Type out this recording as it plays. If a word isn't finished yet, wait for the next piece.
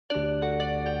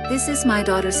This is my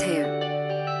daughter's hair.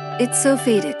 It's so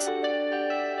faded.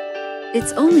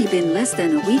 It's only been less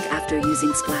than a week after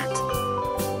using SPLAT.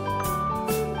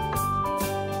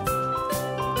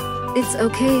 It's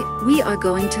okay, we are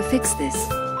going to fix this.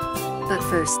 But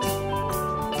first,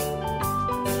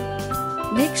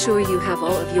 make sure you have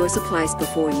all of your supplies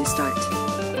before you start.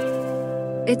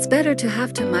 It's better to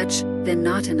have too much than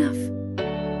not enough.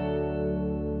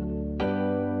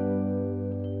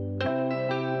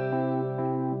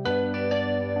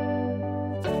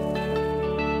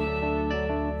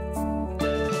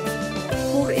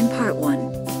 Pour in part 1.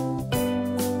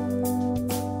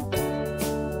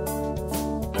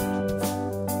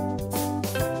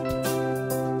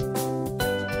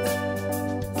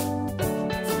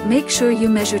 Make sure you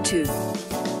measure too.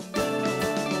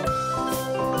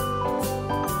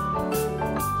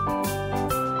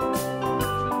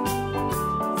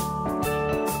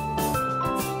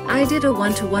 I did a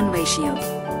 1-to-1 ratio.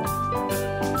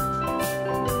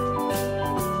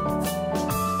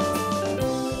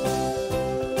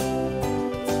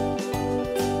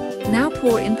 Now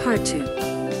pour in part 2.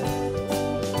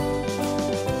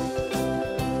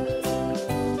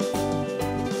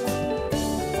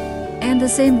 And the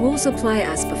same rules apply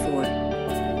as before.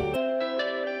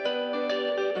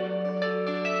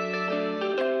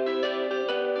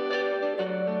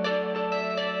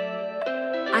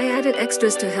 I added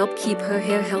extras to help keep her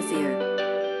hair healthier.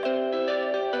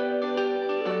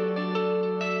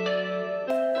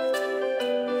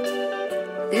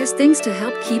 There's things to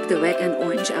help keep the red and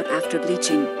orange out after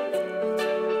bleaching.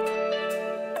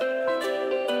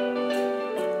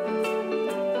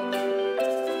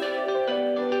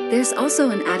 There's also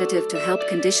an additive to help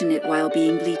condition it while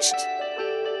being bleached.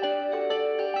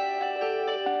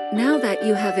 Now that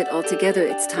you have it all together,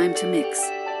 it's time to mix.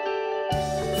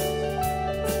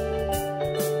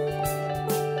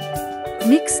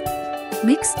 Mix,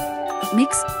 mix,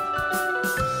 mix.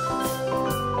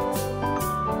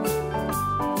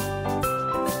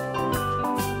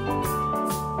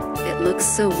 It looks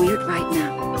so weird right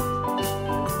now.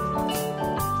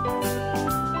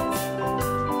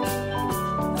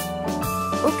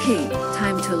 Okay,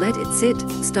 time to let it sit.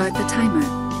 Start the timer.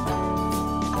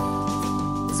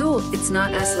 So, it's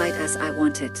not as light as I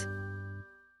want it.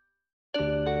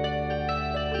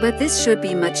 But this should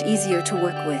be much easier to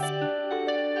work with.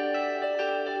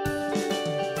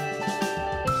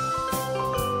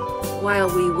 While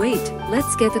we wait,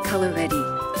 let's get the color ready.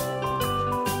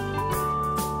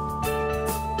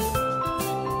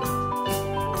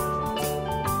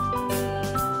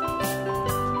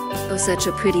 Oh, such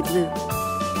a pretty blue.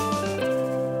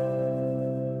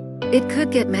 It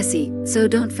could get messy, so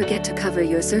don't forget to cover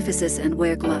your surfaces and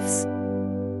wear gloves.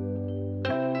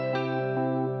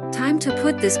 Time to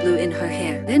put this blue in her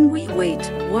hair. Then we wait,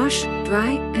 wash,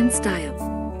 dry, and style.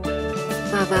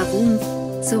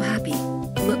 Ba-ba-boom. So happy.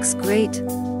 Looks great.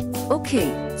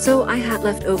 Okay, so I had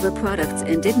leftover products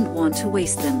and didn't want to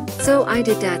waste them. So I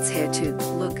did Dad's hair too.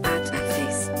 Look at that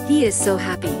face. He is so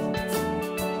happy.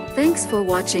 Thanks for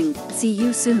watching. See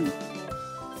you soon.